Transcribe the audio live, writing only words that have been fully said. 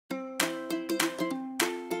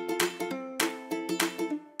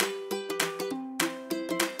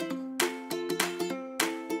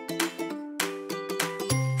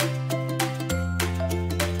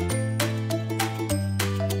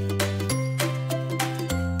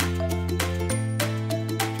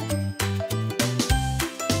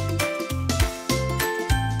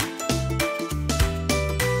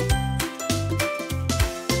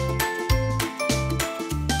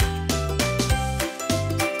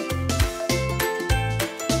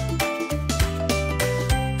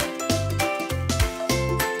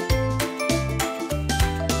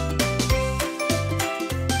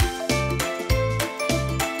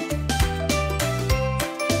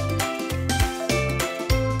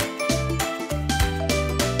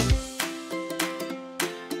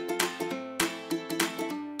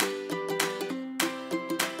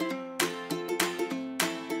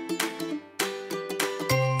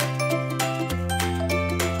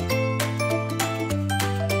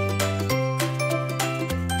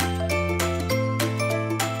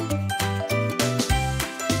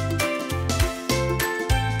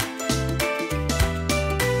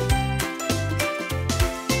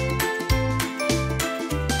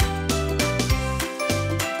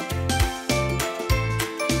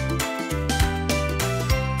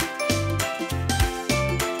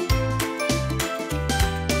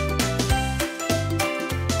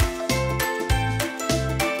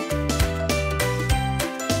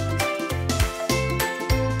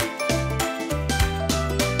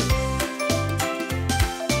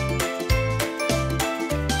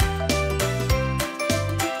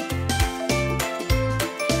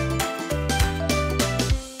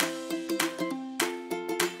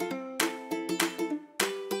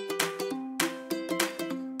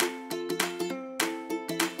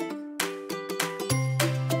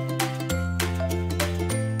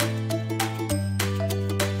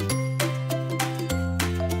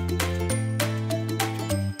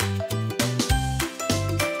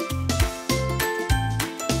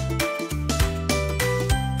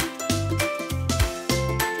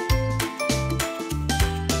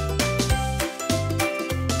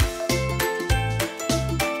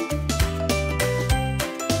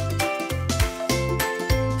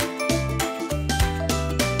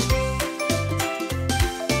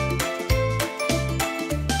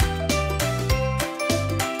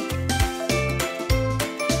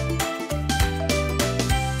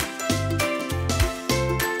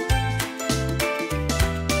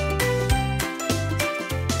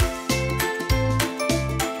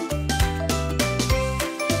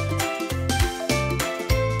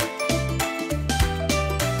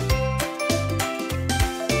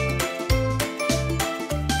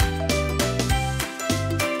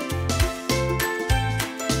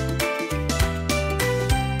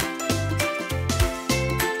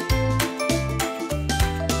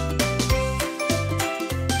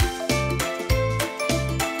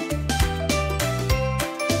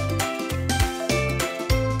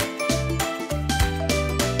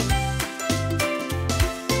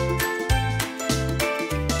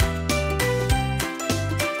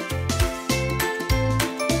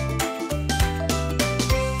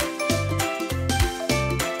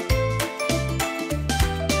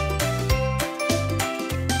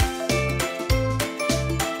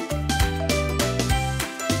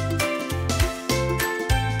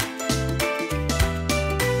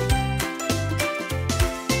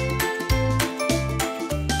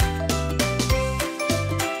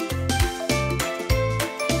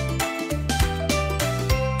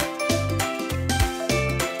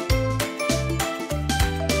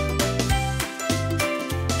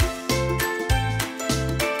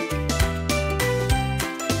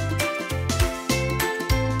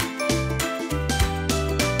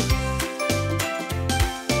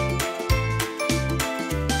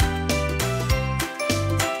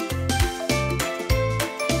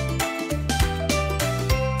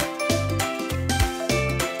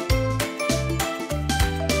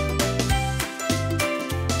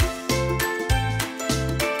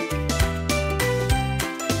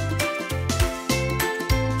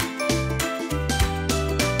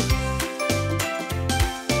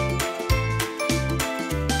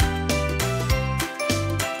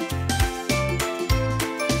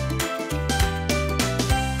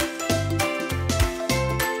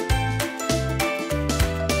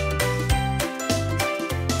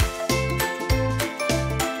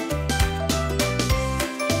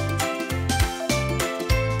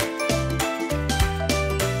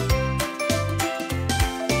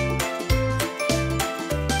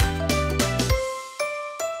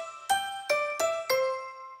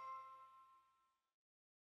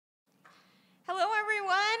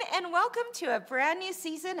and welcome to a brand new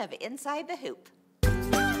season of Inside the Hoop.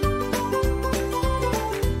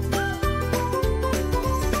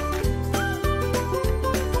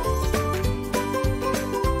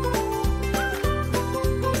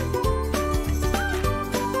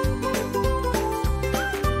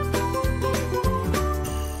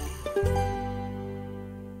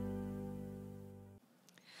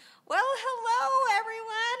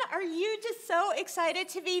 So excited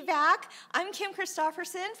to be back. I'm Kim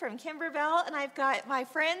Christopherson from Kimberbell, and I've got my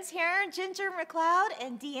friends here, Ginger McLeod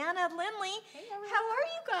and Deanna Lindley. Hey, how are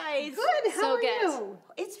you guys? Good. How are good. you?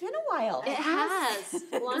 It's been a while. It has.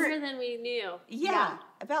 Longer than we knew. Yeah,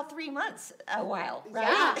 about 3 months, a while, right?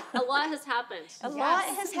 Yeah, a lot has happened. A lot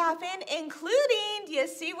has happened, including, do you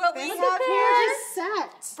see what we Look have at here?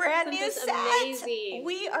 set. Brand new This is set. amazing.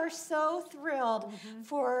 We are so thrilled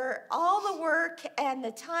for all the work and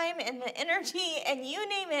the time and the energy and you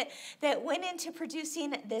name it that went into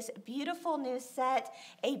producing this beautiful new set.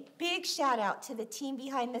 A big shout out to the team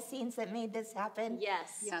behind the scenes that made this happen.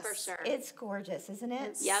 Yes, for sure. It's gorgeous, isn't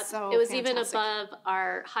it? Yep. So it was fantastic. even above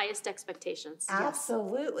our highest expectations.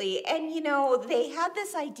 Absolutely. And you know, they had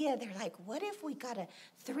this idea. They're like, what if we got a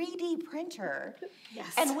 3D printer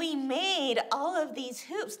and we made all of these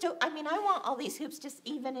hoops? I mean, I want all these hoops just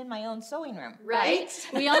even in my own sewing room. Right?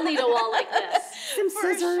 We all need a wall like this. Some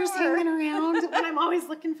For scissors sure. hanging around when I'm always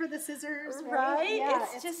looking for the scissors. Right? Yeah,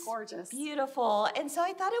 It's just gorgeous. beautiful. And so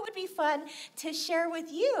I thought it would be fun to share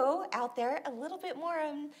with you out there a little bit more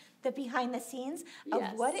on the behind the scenes of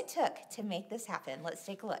Yes. what it took to make this happen. Let's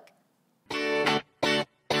take a look.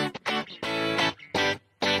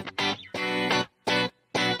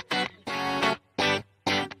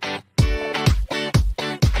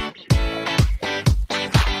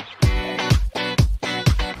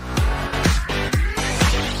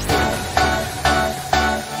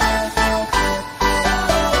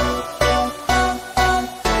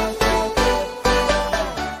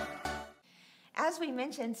 As we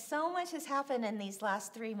mentioned, so much has happened in these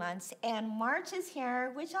last 3 months, and March is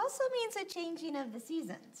here, which also means a changing of the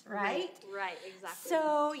seasons, right? Right, exactly.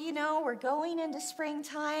 So, you know, we're going into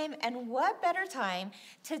springtime, and what better time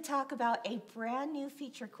to talk about a brand new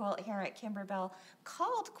feature quilt here at Kimberbell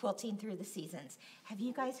called Quilting Through the Seasons. Have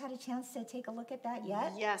you guys had a chance to take a look at that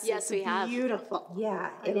yet? Yes, Yes, it's we have. beautiful. Yeah,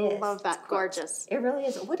 it I is. love that quilt. Gorgeous. It really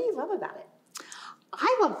is. What do you love about it?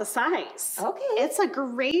 I love the size. Okay. It's a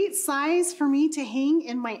great size for me to hang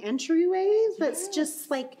in my entryway that's just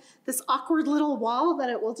like this awkward little wall that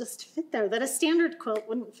it will just fit there, that a standard quilt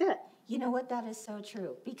wouldn't fit. You know what? That is so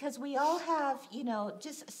true because we all have, you know,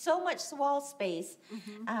 just so much wall space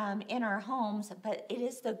in our homes, but it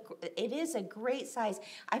is a great size.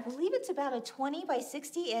 I believe it's about a 20 by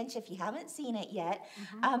 60 inch. If you haven't seen it yet,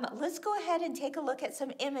 let's go ahead and take a look at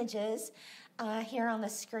some images here on the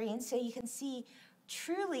screen so you can see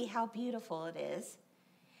truly how beautiful it is.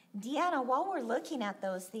 Deanna, while we're looking at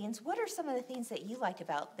those things, what are some of the things that you like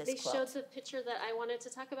about this They quilt? showed the picture that I wanted to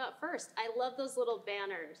talk about first. I love those little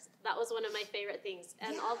banners. That was one of my favorite things.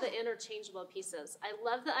 And all the interchangeable pieces. I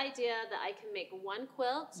love the idea that I can make one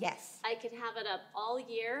quilt. Yes. I could have it up all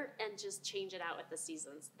year and just change it out with the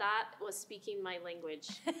seasons. That was speaking my language.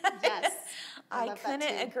 Yes. I love that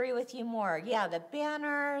couldn't too. agree with you more. Yeah, the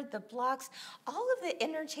banner, the blocks, all of the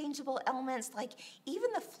interchangeable elements, like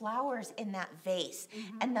even the flowers in that vase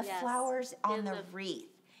and the Yes. flowers on In the the- wreath.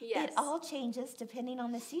 Yes. It all changes depending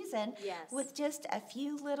on the season Yes. with just a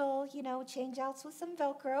few little, you know, change outs with some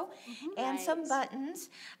Velcro and some Right. buttons.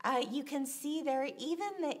 You can see there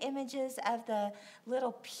even the images of the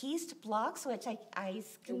little pieced blocks, which I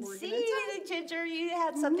can We're see, gonna Ginger, you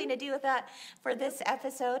had something to do with that for this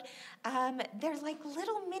episode. They're like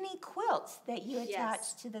little mini quilts that you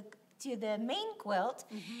attach to the main quilt,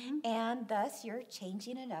 and thus you're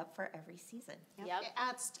changing it up for every season. Yep. It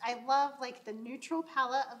adds, I love like the neutral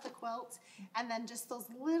palette of the quilt, and then just those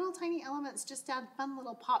little tiny elements just add fun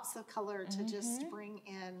little pops of color to just bring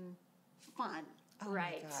in fun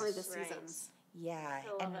Right. gosh. for the Right. seasons. Yeah, I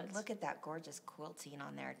love and it. look at that gorgeous quilting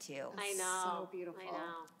on there too. I know. So beautiful. I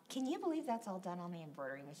know. Can you believe that's all done on the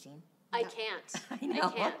embroidery machine? I can't. I know.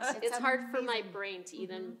 can't. It's It's hard for my amazing. brain to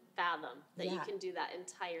even fathom that you Yeah. can do that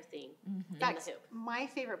entire thing in In the fact, hoop. my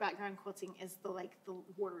favorite background quilting is the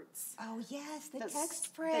words. Oh yes, the That's-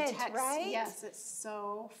 text print, the text, right? Yes, it's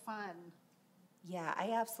so fun. Yeah,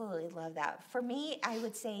 I absolutely love that. For me, I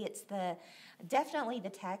would say it's definitely the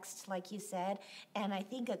text, like you said, and I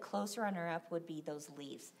think a close runner-up would be those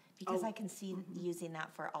leaves because I can see using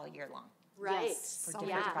that for all year long. Right. Yes, for so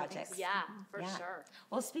different many projects. things. Yeah, for Yeah. sure.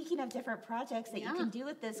 Well, speaking of different projects that you Yeah. can do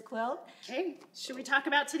with this quilt, Okay, should we talk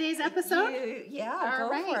about today's episode?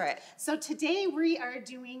 go for it. So today we are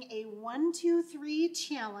doing a 1, 2, 3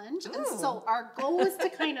 challenge. And so Ooh. our goal is to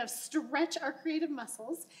kind of stretch our creative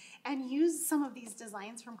muscles and use some of these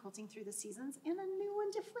designs from Quilting Through the Seasons in a new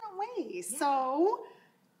and different way. Yeah. So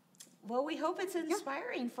Well, we hope it's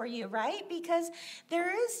inspiring for you, right? Because there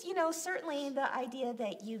is, certainly the idea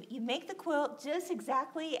that you make the quilt just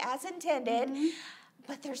exactly as intended,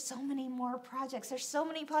 but there's so many more projects. There's so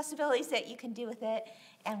many possibilities that you can do with it,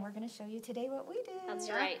 and we're going to show you today what we did. That's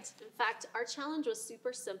right. In fact, our challenge was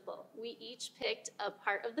super simple. We each picked a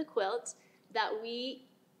part of the quilt that we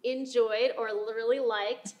enjoyed or really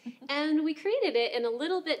liked, and we created it in a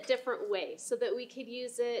little bit different way so that we could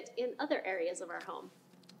use it in other areas of our home.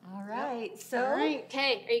 All right, so all right.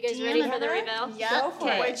 Okay, are you guys ready for the Deanna? reveal? Yeah. Go for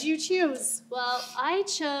it. What'd you choose? Well, I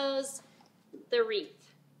chose the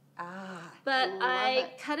wreath, but Love I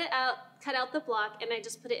it. cut out the block, and I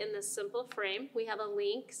just put it in this simple frame. We have a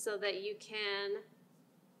link so that you can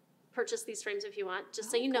purchase these frames if you want. Just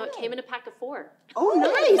so you know, it came in a pack of 4. Oh,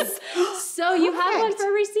 nice. So you have one Perfect. for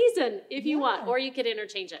every season if you want, Yeah. or you could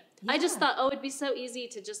interchange it. I just Yeah. thought, it'd be so easy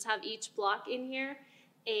to just have each block in here,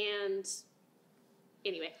 and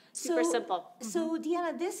anyway, super simple. So,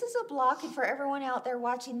 Deanna, this is a block, and for everyone out there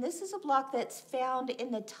watching, this is a block that's found in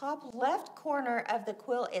the top left corner of the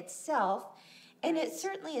quilt itself, and it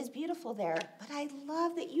certainly is beautiful there, but I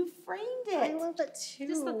love that you framed it. I love it too.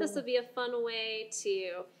 Just thought this would be a fun way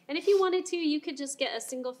to, and if you wanted to, you could just get a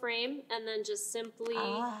single frame and then just simply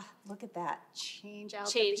Look at that. change out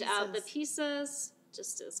the pieces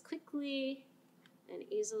just as quickly and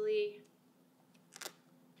easily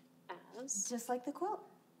as Just like the quilt.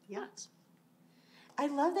 Yeah. that. I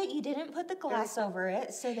love that you didn't put the glass over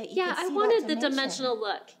it so that you Yeah, could see I that wanted the dimension. dimensional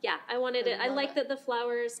look. Yeah, I wanted it. I love like it. that the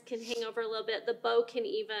flowers can hang over a little bit. The bow can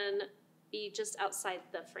even be just outside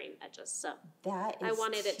the frame edges. So That is I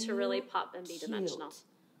wanted it to really too pop and be cute. dimensional.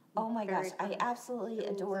 Oh my Very gosh, I fun. absolutely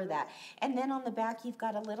adore that. And then on the back, you've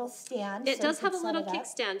got a little stand. It so you does have a can little set it up.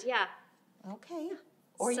 kickstand, yeah. Okay.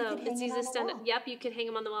 Or so you could hang it's it easy on to the stand. wall. Yep, you could hang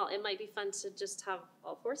them on the wall. It might be fun to just have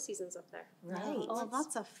all 4 seasons up there. Right. Oh,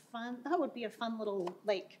 that's a fun. That would be a fun little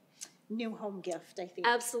new home gift, I think.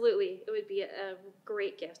 Absolutely, it would be a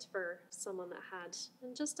great gift for someone that had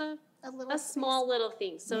just a little small little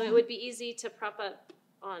thing. So Yeah. it would be easy to prop up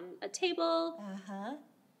on a table, Uh-huh.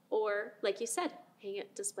 or like you said, hang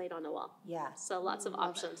it displayed on a wall. Yeah. So lots of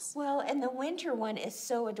options. Well, and the winter one is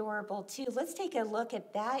so adorable too. Let's take a look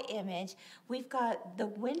at that image. We've got the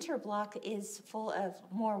winter block is full of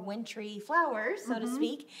more wintry flowers, so to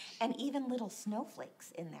speak, and even little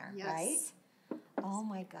snowflakes in there, Yes. right? Oh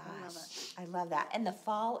my gosh. I love that. And the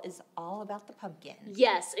fall is all about the pumpkin.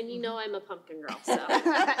 Yes, and you know I'm a pumpkin girl, so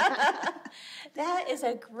That is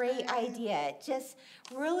a great idea. Just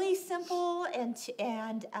really simple and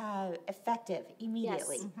effective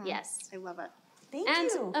immediately. yes. I love it. Thank And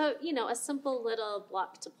you. a simple little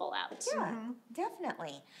block to pull out. Yeah,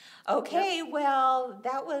 definitely. Okay, well,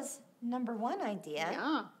 that was number 1 idea.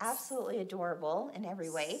 Yeah. Absolutely adorable in every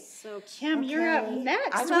way. So Kim, you're up Okay,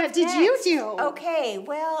 next. I'm What up did you next. do? Okay,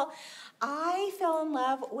 well, I fell in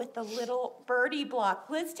love with the little birdie block.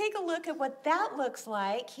 Let's take a look at what that looks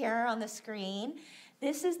like here on the screen.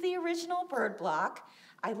 This is the original bird block.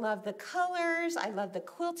 I love the colors, I love the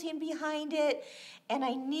quilting behind it, and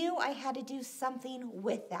I knew I had to do something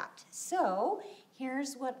with that. So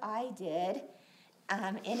here's what I did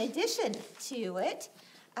in addition to it.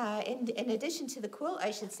 In addition to the quilt,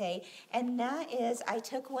 I should say, and that is I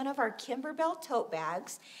took one of our Kimberbell tote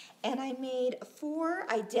bags and I made 4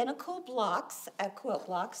 identical blocks, quilt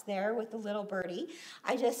blocks there with the little birdie.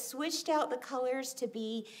 I just switched out the colors to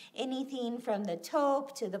be anything from the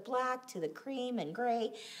taupe to the black to the cream and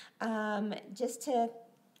gray, just to,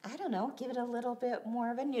 I don't know, give it a little bit more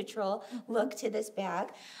of a neutral look to this bag.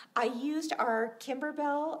 I used our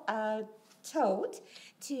Kimberbell tote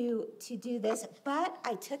to do this, but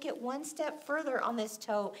I took it one step further on this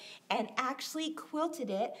tote and actually quilted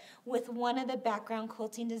it with one of the background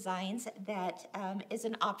quilting designs that is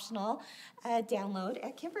an optional download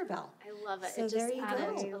at Kimberbell. I love it. So It just there you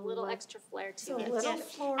added go. a little extra flair to So a it. little Yeah.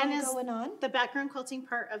 floral And is going on. the background quilting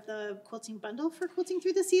part of the quilting bundle for Quilting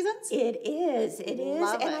Through the Seasons? It is,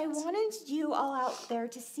 Love and I it. wanted you all out there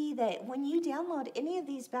to see that when you download any of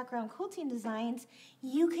these background quilting designs,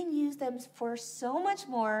 you can use them for so much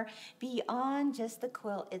more beyond just the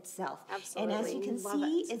quilt itself. Absolutely. And as you can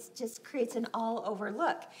see, it just creates an all-over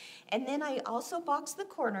look. And then I also boxed the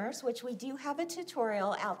corners, which we do have a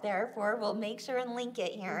tutorial out there for. We'll make sure and link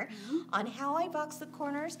it here on how I boxed the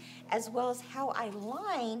corners, as well as how I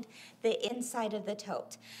lined the inside of the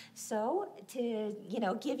tote. So to,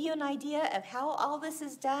 give you an idea of how all this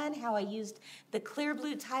is done, how I used the clear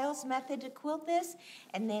blue tiles method to quilt this,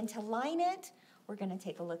 and then to line it, we're going to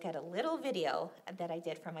take a look at a little video that I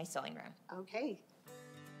did from my sewing room. Okay.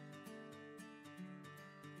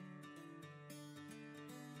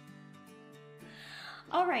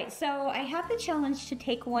 All right, so I have the challenge to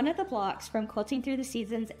take one of the blocks from Quilting Through the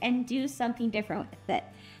Seasons and do something different with it.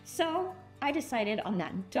 So I decided on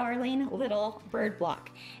that darling little bird block,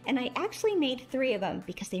 and I actually made 3 of them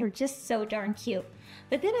because they were just so darn cute.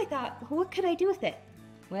 But then I thought, well, what could I do with it?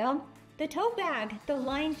 Well, the tote bag, the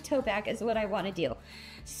lined tote bag is what I want to do.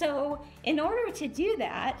 So in order to do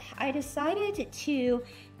that, I decided to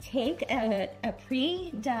take a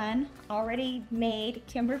pre-done, already made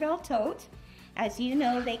Kimberbell tote. As you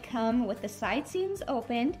know, they come with the side seams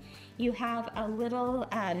opened. You have a little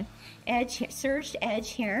serged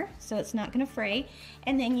edge here, so it's not going to fray.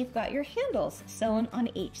 And then you've got your handles sewn on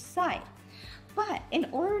each side. But in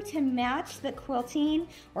order to match the quilting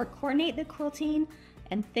or coordinate the quilting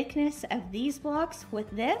and thickness of these blocks with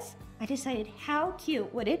this, I decided how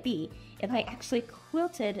cute would it be if I actually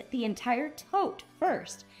quilted the entire tote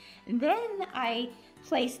first. Then I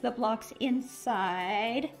place the blocks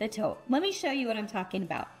inside the tote. Let me show you what I'm talking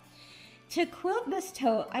about. To quilt this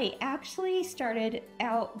tote, I actually started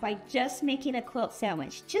out by just making a quilt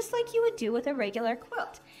sandwich, just like you would do with a regular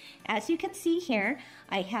quilt. As you can see here,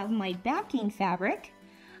 I have my backing fabric,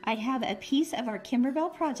 I have a piece of our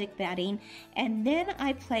Kimberbell project batting, and then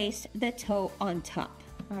I placed the tote on top,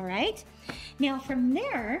 all right? Now from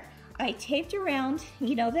there, I taped around,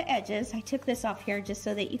 the edges. I took this off here just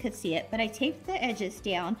so that you could see it, but I taped the edges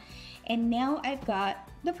down, and now I've got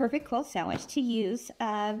the perfect quilt sandwich to use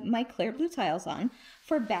my clear blue tiles on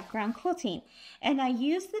for background quilting. And I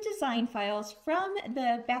used the design files from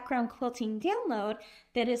the background quilting download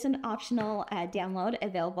that is an optional download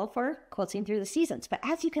available for Quilting Through the Seasons. But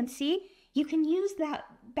as you can see, you can use that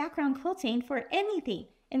background quilting for anything,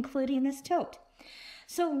 including this tote.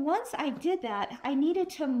 So once I did that, I needed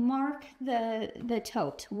to mark the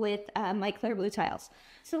tote with my clear blue tiles.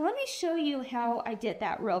 So let me show you how I did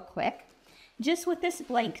that real quick. Just with this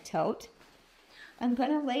blank tote, I'm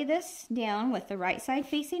going to lay this down with the right side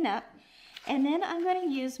facing up, and then I'm going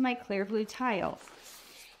to use my clear blue tiles.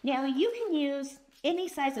 Now you can use any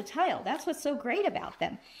size of tile. That's what's so great about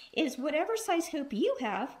them, is whatever size hoop you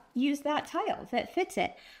have, use that tile that fits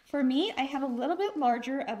it. For me, I have a little bit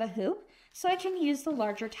larger of a hoop, so I can use the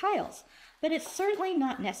larger tiles, but it's certainly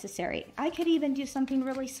not necessary. I could even do something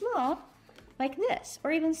really small like this,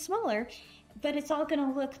 or even smaller, but it's all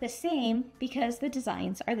gonna look the same because the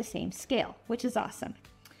designs are the same scale, which is awesome.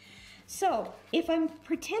 So if I'm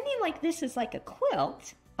pretending like this is like a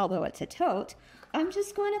quilt, although it's a tote, I'm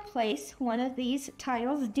just going to place one of these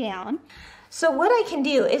tiles down. So what I can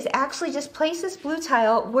do is actually just place this blue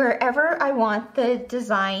tile wherever I want the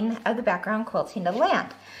design of the background quilting to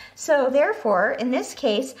land. So therefore, in this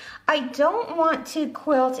case, I don't want to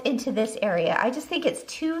quilt into this area. I just think it's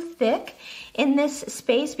too thick in this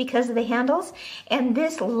space because of the handles, and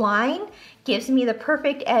this line gives me the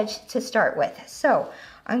perfect edge to start with. So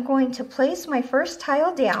I'm going to place my first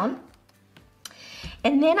tile down,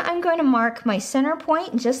 and then I'm going to mark my center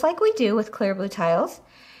point just like we do with clear blue tiles.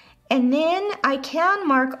 And then I can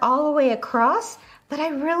mark all the way across, but I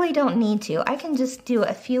really don't need to. I can just do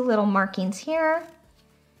a few little markings here,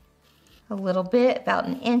 a little bit, about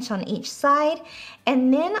an inch on each side.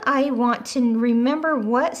 And then I want to remember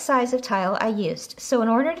what size of tile I used. So in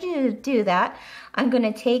order to do that, I'm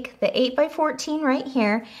going to take the 8 by 14 right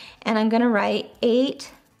here, and I'm going to write 8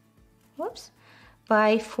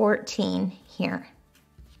 by 14 here.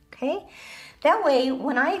 Okay? That way,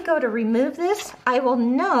 when I go to remove this, I will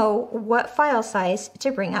know what file size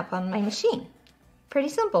to bring up on my machine. Pretty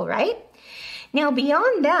simple, right? Now,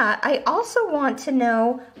 beyond that, I also want to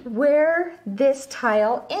know where this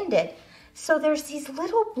tile ended. So there's these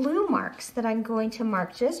little blue marks that I'm going to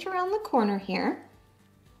mark just around the corner here,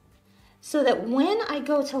 so that when I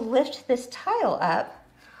go to lift this tile up,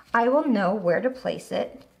 I will know where to place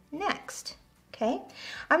it next. Okay,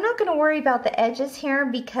 I'm not going to worry about the edges here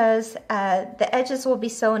because the edges will be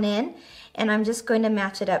sewn in, and I'm just going to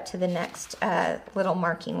match it up to the next little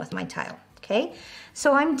marking with my tile. Okay,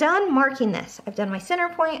 so I'm done marking this. I've done my center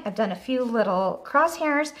point, I've done a few little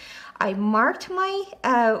crosshairs. I marked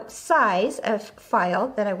my size of file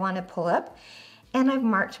that I want to pull up, and I've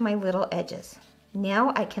marked my little edges.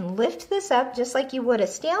 Now I can lift this up just like you would a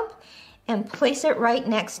stamp and place it right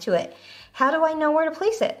next to it. How do I know where to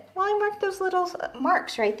place it? Well, I marked those little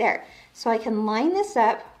marks right there. So I can line this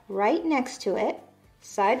up right next to it,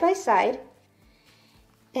 side by side,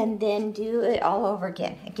 and then do it all over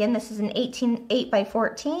again. Again, this is an 8 by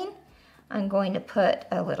 14. I'm going to put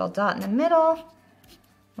a little dot in the middle,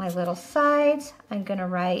 my little sides. I'm gonna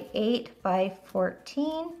write 8 by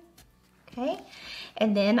 14, okay?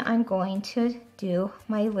 And then I'm going to do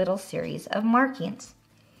my little series of markings.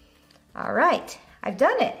 All right, I've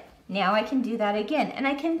done it. Now I can do that again, and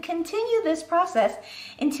I can continue this process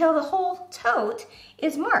until the whole tote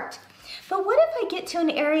is marked. But what if I get to an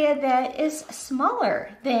area that is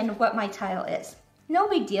smaller than what my tile is? No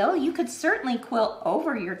big deal. You could certainly quilt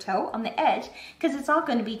over your tote on the edge because it's all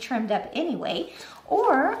going to be trimmed up anyway.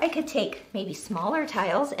 Or I could take maybe smaller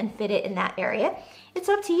tiles and fit it in that area. It's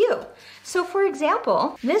up to you. So for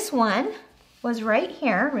example, this one was right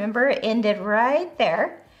here. Remember, it ended right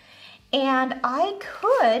there. And I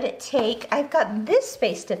could take, I've got this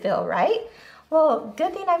space to fill, right? Well,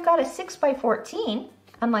 good thing I've got a 6 by 14,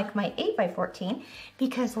 unlike my 8 by 14,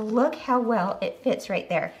 because look how well it fits right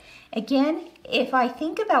there. Again, if I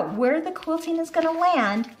think about where the quilting is gonna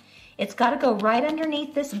land, it's gotta go right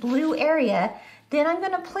underneath this blue area. Then I'm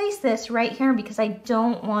gonna place this right here because I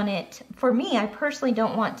don't want it, for me, I personally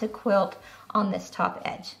don't want to quilt on this top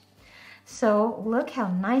edge. So look how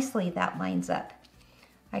nicely that lines up.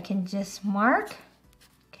 I can just mark,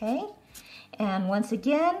 okay? And once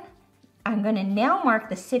again, I'm gonna now mark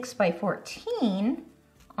the 6 by 14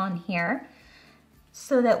 on here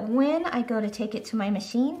so that when I go to take it to my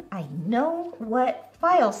machine, I know what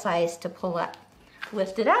file size to pull up.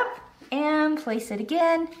 Lift it up and place it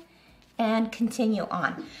again and continue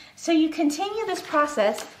on. So you continue this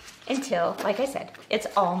process until, like I said, it's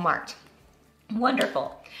all marked.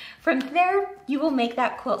 Wonderful. From there, you will make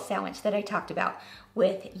that quilt sandwich that I talked about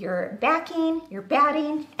with your backing, your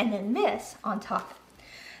batting, and then this on top.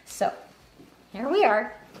 So here we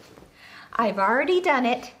are. I've already done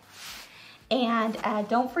it. And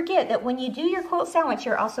don't forget that when you do your quilt sandwich,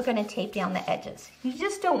 you're also going to tape down the edges. You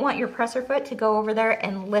just don't want your presser foot to go over there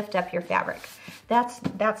and lift up your fabric.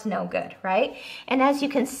 That's no good, right? And as you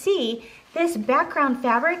can see, this background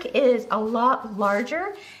fabric is a lot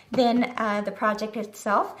larger than the project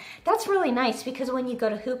itself. That's really nice because when you go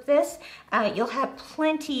to hoop this, you'll have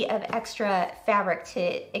plenty of extra fabric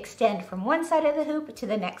to extend from one side of the hoop to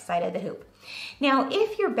the next side of the hoop. Now,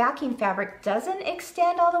 if your backing fabric doesn't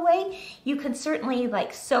extend all the way, you can certainly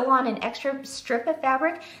like sew on an extra strip of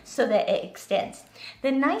fabric so that it extends.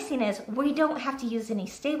 The nice thing is we don't have to use any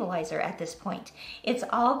stabilizer at this point. It's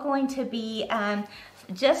all going to be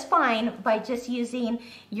just fine by just using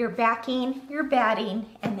your backing, your batting,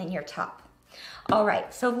 and then your top. All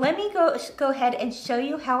right, so let me go ahead and show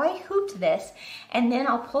you how I hooped this, and then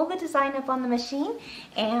I'll pull the design up on the machine,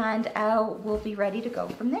 and we'll be ready to go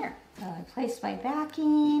from there. So I placed my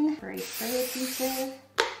backing, very straight adhesive.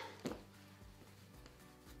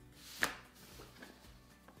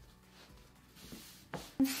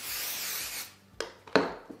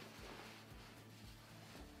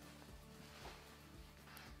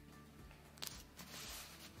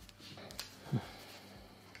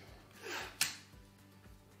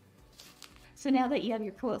 So now that you have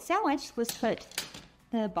your quilt sandwich, let's put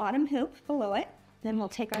the bottom hoop below it. Then we'll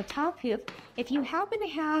take our top hoop. If you happen to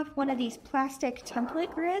have one of these plastic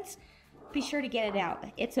template grids, be sure to get it out.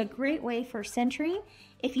 It's a great way for centering.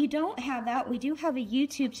 If you don't have that, we do have a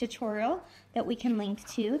YouTube tutorial that we can link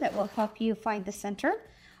to that will help you find the center.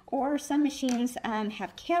 Or some machines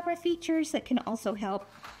have camera features that can also help.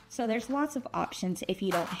 So there's lots of options if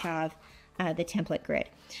you don't have the template grid.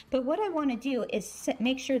 But what I want to do is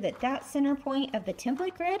make sure that that center point of the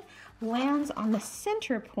template grid lands on the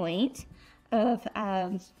center point of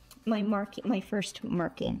my first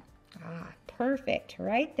marking. Perfect,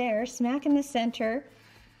 right there, smack in the center.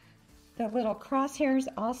 The little crosshairs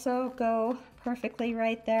also go perfectly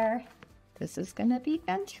right there. This is gonna be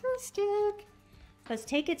fantastic. Let's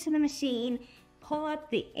take it to the machine, pull up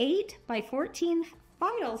the 8 by 14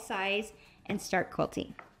 file size, and start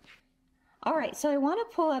quilting. All right, so I want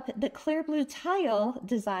to pull up the clear blue tile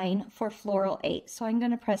design for floral 8. So I'm going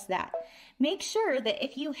to press that. Make sure that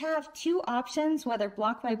if you have two options, whether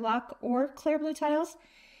block by block or clear blue tiles,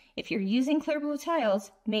 if you're using clear blue tiles,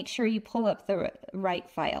 make sure you pull up the right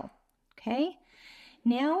file. Okay.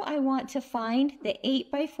 Now I want to find the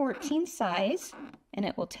 8 by 14 size and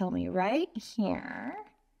it will tell me right here.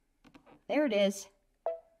 There it is.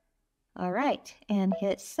 All right, and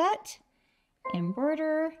hit set,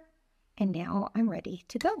 embroider, and now I'm ready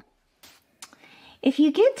to go. If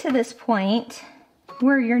you get to this point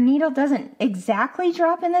where your needle doesn't exactly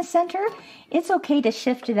drop in the center, it's okay to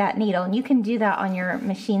shift to that needle, and you can do that on your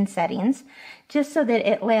machine settings just so that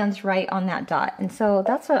it lands right on that dot. And so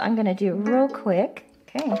that's what I'm gonna do real quick.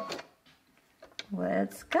 Okay,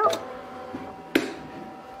 let's go.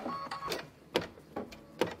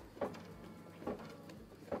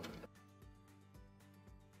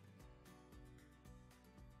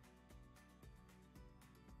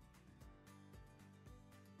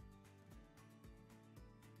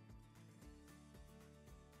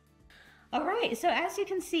 All right, so as you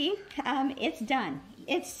can see, it's done.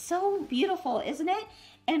 It's so beautiful, isn't it?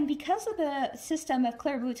 And because of the system of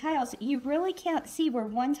clear blue tiles, you really can't see where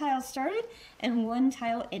one tile started and one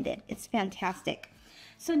tile ended. It's fantastic.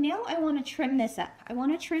 So now I want to trim this up. I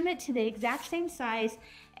want to trim it to the exact same size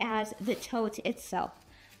as the tote itself.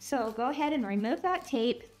 So go ahead and remove that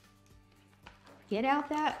tape, get out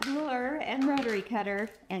that ruler and rotary cutter,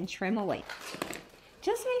 and trim away.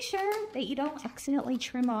 Just make sure that you don't accidentally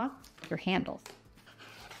trim off your handles.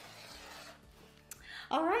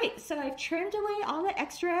 All right, so I've trimmed away all the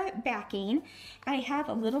extra backing. I have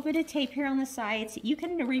a little bit of tape here on the sides. You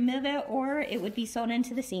can remove it or it would be sewn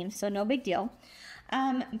into the seam, so no big deal.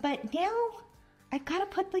 But now I've got to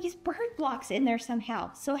put these bird blocks in there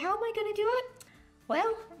somehow. So how am I going to do it?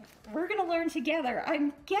 Well, we're going to learn together.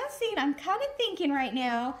 I'm guessing, I'm kind of thinking right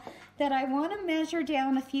now that I want to measure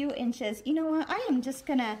down a few inches. You know what? I am just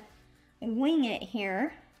going to wing it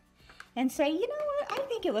here and say, you know what? I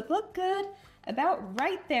think it would look good about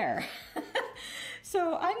right there.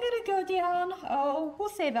 So I'm going to go down, oh, we'll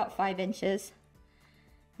say about 5 inches.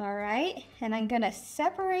 All right, and I'm going to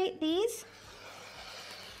separate these.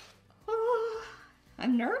 Oh,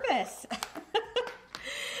 I'm nervous.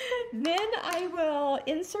 Then I will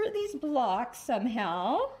insert these blocks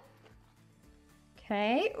somehow.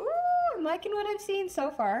 Okay, ooh, I'm liking what I'm seeing so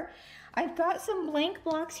far. I've got some blank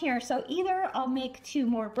blocks here, so either I'll make 2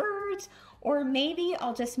 more birds, or maybe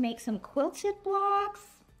I'll just make some quilted blocks.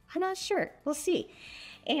 I'm not sure, we'll see.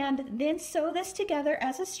 And then sew this together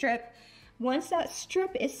as a strip. Once that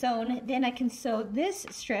strip is sewn, then I can sew this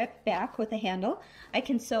strip back with a handle. I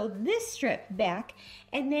can sew this strip back,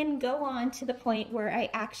 and then go on to the point where I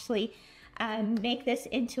actually make this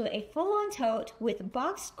into a full-on tote with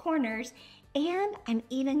boxed corners. And I'm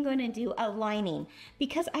even going to do a lining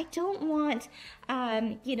because I don't want,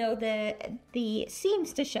 you know, the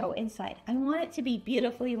seams to show inside. I want it to be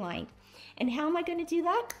beautifully lined. And how am I going to do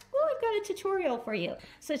that? Well, I've got a tutorial for you.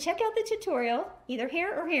 So check out the tutorial, either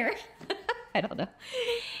here or here. I don't know.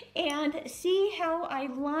 And see how I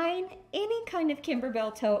line any kind of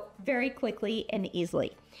Kimberbell tote very quickly and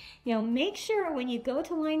easily. You know, make sure when you go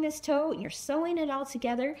to line this tote and you're sewing it all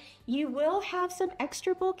together, you will have some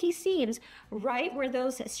extra bulky seams right where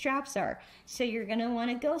those straps are. So you're going to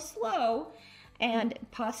want to go slow and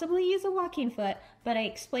possibly use a walking foot, but I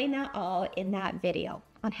explain that all in that video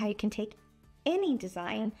on how you can take any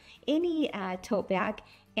design, any tote bag,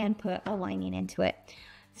 and put a lining into it.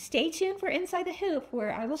 Stay tuned for Inside the Hoop,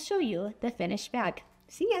 where I will show you the finished bag.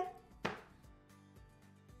 See ya!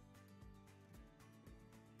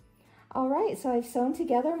 All right, so I've sewn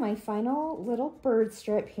together my final little bird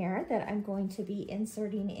strip here that I'm going to be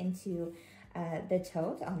inserting into the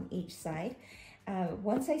tote on each side.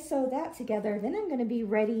 Once I sew that together, then I'm going to be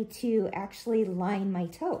ready to actually line my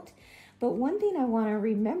tote. But one thing I want to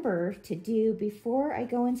remember to do before I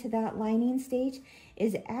go into that lining stage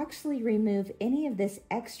is actually remove any of this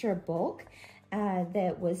extra bulk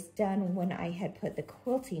that was done when I had put the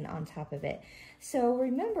quilting on top of it. So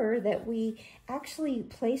remember that we actually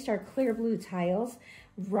placed our clear blue tiles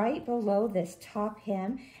right below this top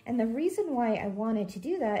hem, and the reason why I wanted to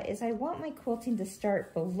do that is I want my quilting to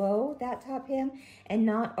start below that top hem and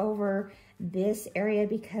not over this area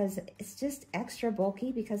because it's just extra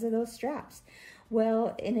bulky because of those straps.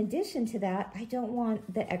 Well, in addition to that, I don't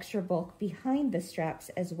want the extra bulk behind the straps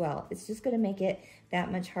as well. It's just going to make it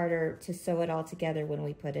that much harder to sew it all together when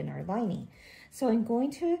we put in our lining. So I'm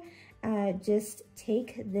going to just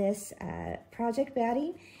take this project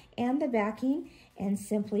batting and the backing and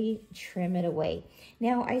simply trim it away.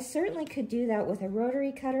 Now, I certainly could do that with a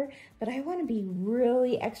rotary cutter, but I want to be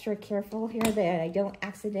really extra careful here that I don't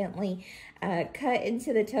accidentally cut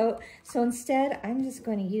into the tote. So instead, I'm just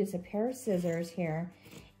going to use a pair of scissors here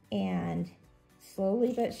and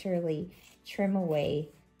slowly but surely trim away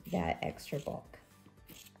that extra bulk.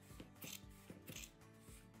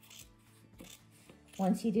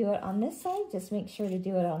 Once you do it on this side, just make sure to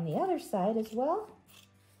do it on the other side as well.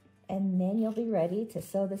 And then you'll be ready to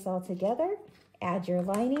sew this all together. Add your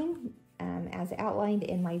lining as outlined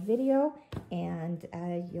in my video, and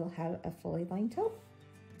you'll have a fully lined tote.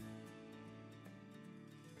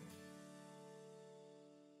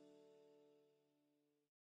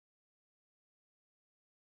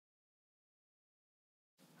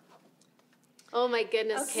 Oh my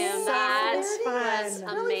goodness, Okay, Kim, so that there it was is.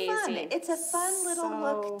 Really fun. amazing. It's a fun little So-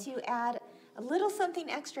 look to add a little something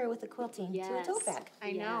extra with the quilting to a Yes. tote bag.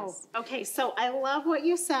 I know. Yes. Okay, so I love what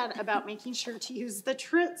you said about making sure to use the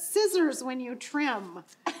scissors when you trim.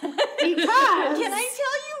 Because Can I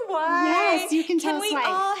tell you why? Yes, you can tell us we why.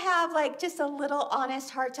 all have like just a little honest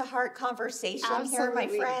heart-to-heart conversation here, my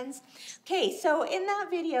Absolutely. friends? Okay, so in that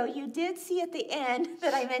video, you did see at the end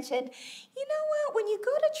that I mentioned, you know what, when you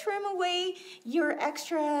go to trim away your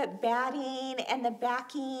extra batting and the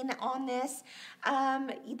backing on this,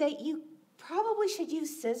 that you probably should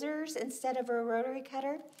use scissors instead of a rotary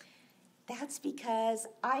cutter. That's because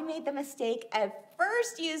I made the mistake of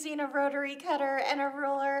first using a rotary cutter and a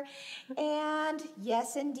ruler. And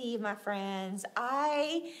yes, indeed, my friends,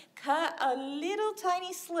 I cut a little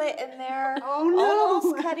tiny slit in there, Oh, no.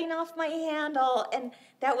 almost cutting off my handle. And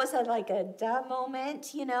that was like a duh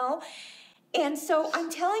moment, you know. And so I'm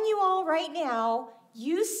telling you all right now,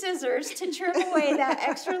 use scissors to trim away that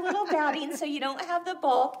extra little batting so you don't have the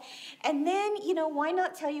bulk. And then, you know, why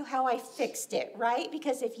not tell you how I fixed it, right?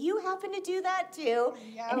 Because if you happen to do that too,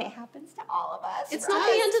 Yep. and it happens to all of us, It's right? not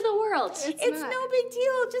the end of the world. It's not. no big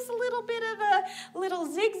deal, just a little bit of a little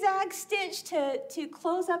zigzag stitch to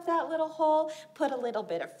close up that little hole, put a little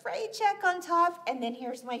bit of fray check on top, and then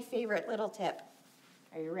here's my favorite little tip.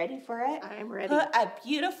 Are you ready for it? I'm ready. Put a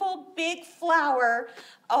beautiful big flower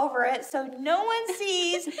over it so no one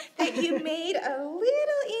sees that you made a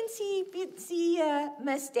little itsy-bitsy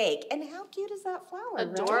mistake. And how cute is that flower? right?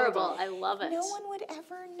 Adorable. I love it. No one would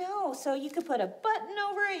ever know. So you could put a button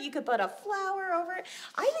over it. You could put a flower over it.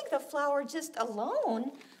 I think the flower just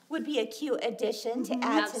alone would be a cute addition to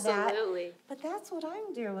add to that. Absolutely. But that's what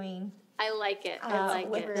I'm doing I like it. I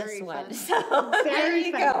like with it. this Very one. fun. So there Very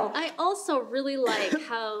you fun. go. I also really like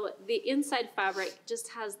how the inside fabric just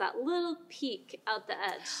has that little peak out the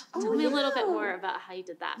edge. Oh, Tell me a little bit yeah. more about how you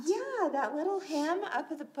did that. Yeah, that little hem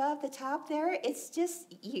up above the top there, it's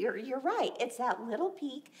just, you're right. It's that little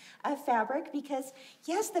peak of fabric because,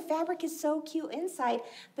 yes, the fabric is so cute inside,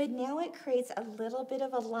 but now it creates a little bit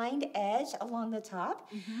of a lined edge along the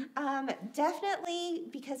top. Definitely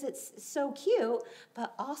because it's so cute,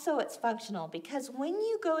 but also it's functional because when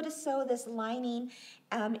you go to sew this lining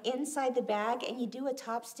inside the bag and you do a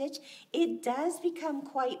top stitch, it does become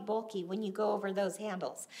quite bulky when you go over those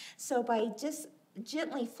handles. So by just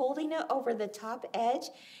gently folding it over the top edge,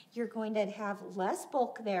 you're going to have less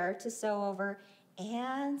bulk there to sew over.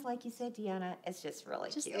 And like you said, Deanna, it's just really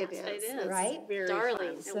cute. It is. It is. Right? Very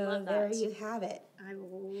Darling. fun. So I love there that. you have it. I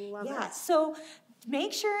love Yeah, it. so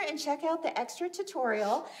make sure and check out the extra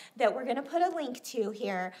tutorial that we're going to put a link to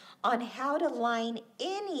here on how to line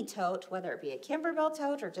any tote, whether it be a Kimberbell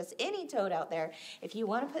tote or just any tote out there. If you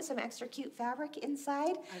want to put some extra cute fabric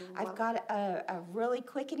inside, I've got a really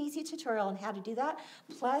quick and easy tutorial on how to do that,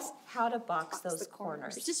 plus how to box those the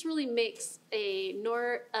corners. It just really makes a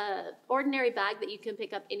ordinary bag that you can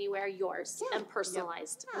pick up anywhere yours Yeah. and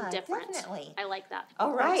personalized Yeah, and different. definitely. I like that.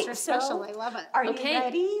 All right, Extra special. so I love it. are Okay. you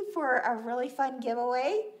ready for a really fun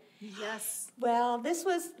giveaway? Yes. Well, this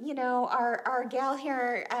was, you know, our gal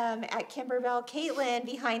here at Kimberbell, Caitlin,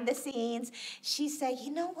 behind the scenes. She said,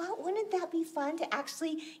 you know what, wouldn't that be fun to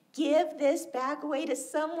actually give this bag away to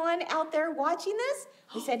someone out there watching this?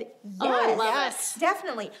 We said, yes, Oh, I love Yes.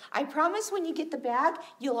 definitely. I promise when you get the bag,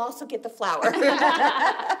 you'll also get the flower.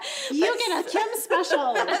 You get a Kim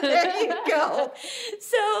special. There you go.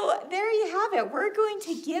 So there you have it. We're going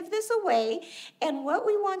to give this away. And what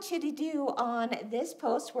we want you to do on this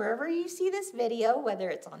post, wherever you see this video, whether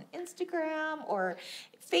it's on Instagram or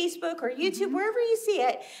Facebook or YouTube, wherever you see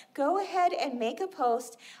it, go ahead and make a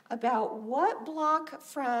post about what block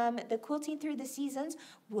from the Quilting Through the Seasons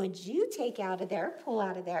would you take out of there, pull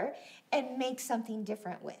out of there, and make something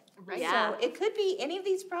different with. Right. Yeah. So it could be any of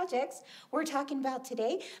these projects we're talking about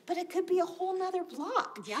today, but it could be a whole nother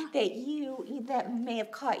block Yeah. that may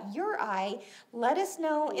have caught your eye. Let us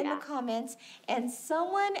know in the Yeah. comments, and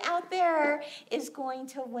someone out there is going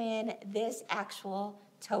to win this actual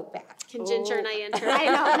tote bag. Can Ginger and I enter? I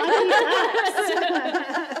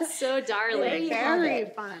know. So darling. There you have Very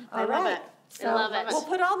it. fun. All I love right. it. So I love it. we'll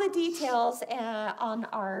put all the details on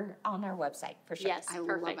our website for sure. Yes, I love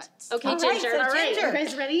perfect. it. Okay, All right, Ginger. so All right, Ginger. you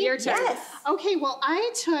guys ready? Your turn. Yes. Okay, well,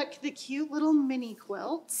 I took the cute little mini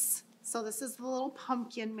quilts. So this is the little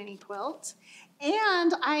pumpkin mini quilt.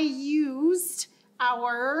 And I used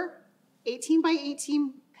our 18 by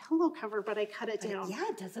 18 pillow cover, but I cut it down. Yeah,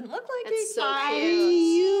 it doesn't look like It's it. so I cute.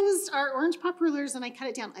 used our orange pop rulers and I cut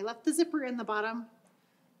it down. I left the zipper in the bottom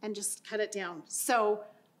and just cut it down. So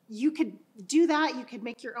you could do that. You could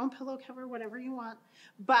make your own pillow cover, whatever you want.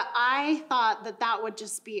 But I thought that that would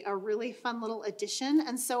just be a really fun little addition.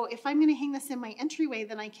 And so if I'm going to hang this in my entryway,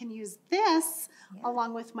 then I can use this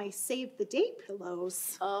along with my Save the Date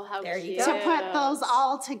pillows Oh, how There you cute. go. to put those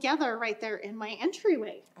all together right there in my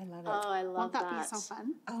entryway. I love it. Oh, I love Won't that be so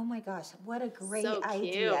fun? Oh my gosh, what a great So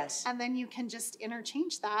idea. cute. And then you can just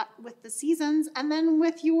interchange that with the seasons and then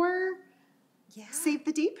with your Yeah. Save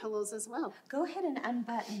the Date pillows as well. Go ahead and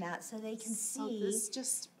unbutton that so they can So see. this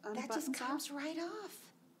just That just unbuttons comes off. right off.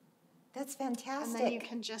 That's And fantastic. then you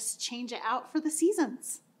can just change it out for the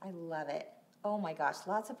seasons. I love it. Oh my gosh,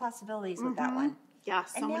 lots of possibilities with that one. Yeah,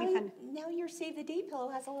 so And now, many fun. now your Save the Date pillow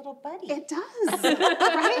has a little buddy. It does,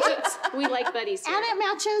 right? We like buddies here. And it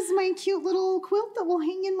matches my cute little quilt that will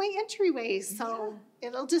hang in my entryway. So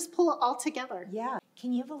it'll just pull it all together. Yeah.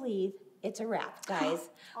 Can you believe it's a wrap, guys?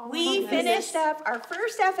 Oh my We goodness. finished up our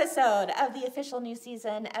first episode of the official new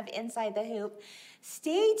season of Inside the Hoop.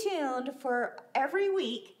 Stay tuned for every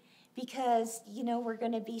week because, you know, we're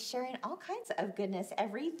going to be sharing all kinds of goodness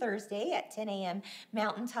every Thursday at 10 a.m.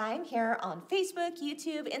 Mountain Time here on Facebook,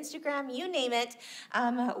 YouTube, Instagram, you name it.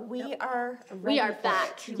 We are ready are for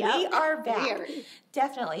back. it. Yep. We are back. We are.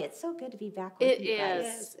 Definitely. It's so good to be back with It you guys. is.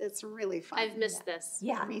 Yes, it's really fun. I've missed this.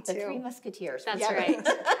 Yeah, Me the too. Three Musketeers. That's Yeah. right.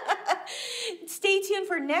 Stay tuned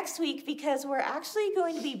for next week because we're actually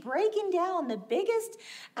going to be breaking down the biggest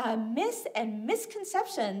myths and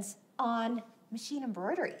misconceptions on machine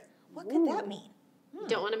embroidery. What could that mean?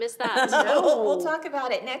 Don't want to miss that. No, we'll talk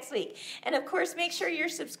about it next week. And of course, make sure you're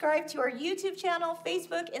subscribed to our YouTube channel,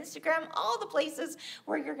 Facebook, Instagram, all the places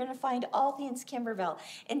where you're going to find all things Kimberbell.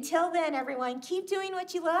 Until then, everyone, keep doing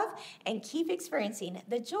what you love and keep experiencing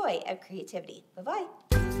the joy of creativity.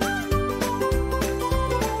 Bye-bye.